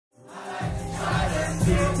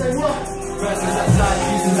Say what? Presents outside,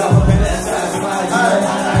 pieces up, and that's satisfied.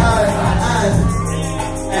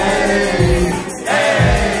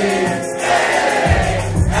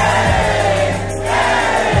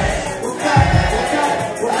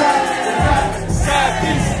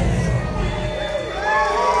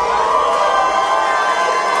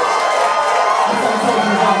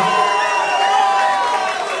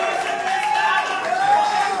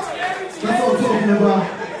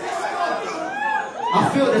 I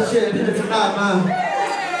feel that shit tonight, man.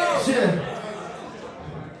 Shit.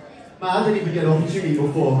 Man, I didn't even get an opportunity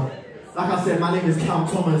before. Like I said, my name is Count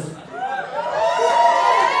Thomas.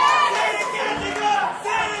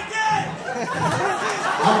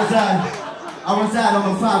 I reside on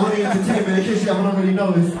the 5 Entertainment, in case you haven't already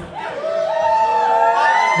noticed.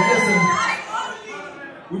 And listen,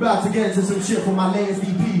 we about to get into some shit from my latest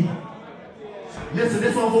EP. Listen,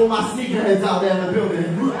 this one for all my sneakerheads out there in the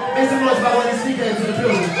building. Make some noise about all these sneakerheads in the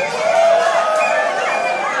building.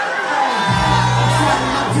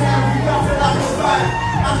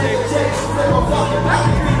 I'm nigga Jake, flip a fucking back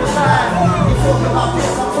and be the line. You talking about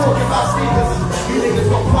this, I'm talking about sneakers. You niggas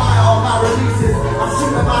gon' cry on my releases. I'm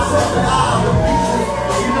shooting myself in the eye of the beaches.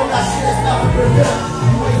 You know that shit is nothing but real.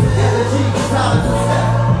 You wasting energy, you time to step.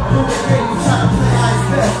 Through the game, you trying to play ice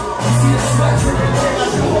best. You see the sweat dripping, take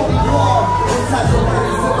out your holy war. Inside your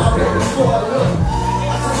wedding for my baby for a look.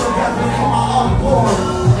 I took a rapping for my unborn.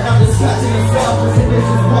 And I'm just scratching the surface and this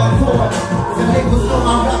is one for. The labels know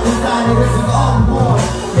my rap design and this is unborn.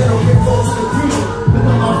 They don't get close to the crew, but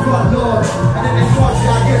on my front door. And in this country,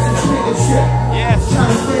 I guess it's bigger shit. Yes. Trying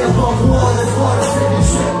to stay above water, that's water singing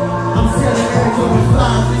shit. I'm selling eggs on the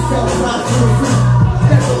flying, please sell the rocks to the fruit.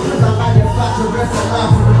 That's because I manufacture rest of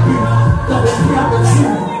life from the beat. Double P, I'm the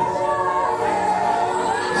truth.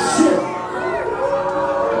 Shit.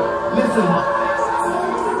 Listen.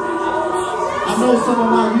 I know some of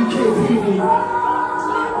my UK people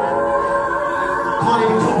can't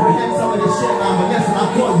even comprehend some of this shit, man, but listen, I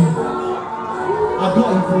got you. I got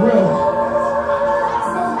you for real.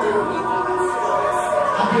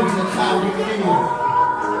 I'll give you the time you need.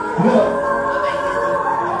 Look.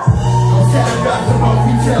 I'm selling raps about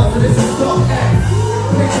retail, so this is stock next.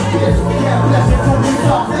 Place your kids, yeah, bless it from me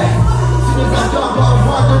top next. Soon as I'm done, but I'm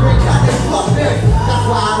wondering, can they fuck next? That's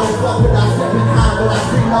why I don't fuck with that stepping hand or that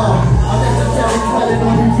free love. Unnecessary dwelling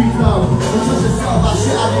on you reflow. But just yourself, that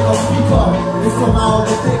shit I didn't speak of. It's from my own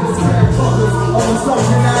things, creating problems over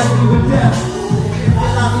something that I ain't even there. If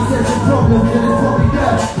you're not me says a problem, then it's probably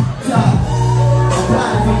there. I'm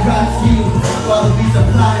planning for grad schemes, rather be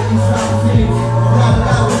supplying these kind of things. Rather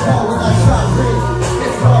I was hard when I try to reach.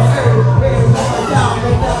 It's called hey, one down, no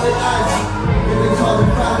nothing nice. If they call me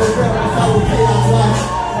family reference, I will pay out twice.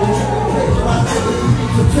 If you can pay for my nigga, you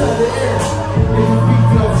need to turn it in. If you beat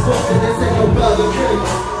me on stuff, then this ain't no Burger King.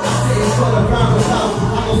 I say it's for the roundabout,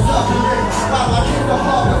 I'm gon' suck it in. While I keep the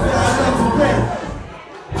heart, but then I learn to win.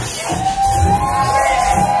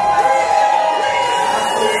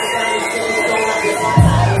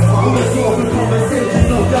 Always open conversations,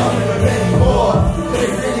 no doubt never anymore. They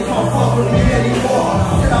really can't fuck with me anymore.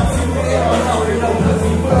 Said I'm too real, I know they know cause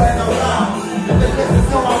we burn around. If they listen,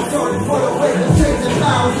 so I'm sorry for the way the change is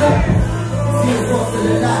now. See the force of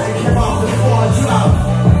the night, it came out before a drought.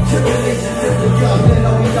 Tribulations is the girl, they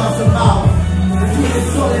know we lost them out. The truth is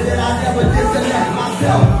solid that I never disconnect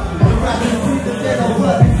myself. The rapping truth that they don't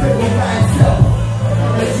work, it's driven by itself.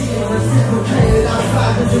 Energy is reciprocated,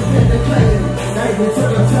 outside that you've vindicated. Now you took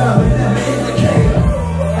your turn, but never indicated.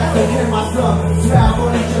 That's okay, my son, swear I've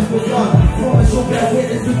only just begun. Promise you'll bear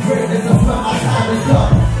witness to greatness, I swear my time is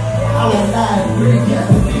done. I won't lie, really gets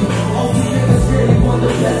to me. All two niggas really want the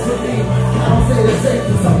best for me. I don't say the same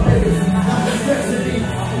to some niggas, not the best to me.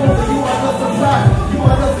 Over you are not surprised, you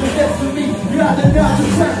are not the best to me. You have the nerve to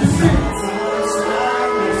test to see.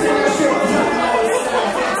 Say that shit on time.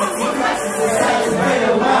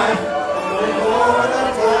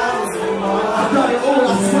 I've done it all,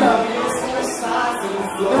 I swear.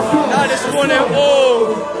 I just want it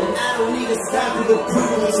all. And I don't need a stop to the proof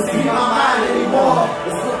to be my mind anymore.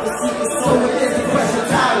 It's what the secret so it isn't question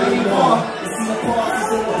time anymore. It's in the past, it's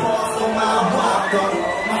in the past, no matter what I've done.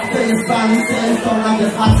 My feelings finally saying something, I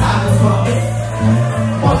guess my time has come.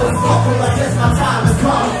 Motherfucker, I guess my time has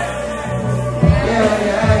come. Yeah.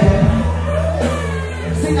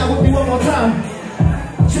 Sing that with me one more time.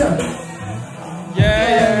 Sure.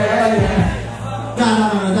 Yeah.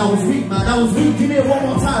 Nah, that was weak, man. That was weak. Give me it one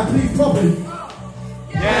more time, please, properly.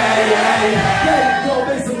 Yeah. There you go,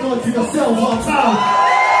 make some noise to yourself one time.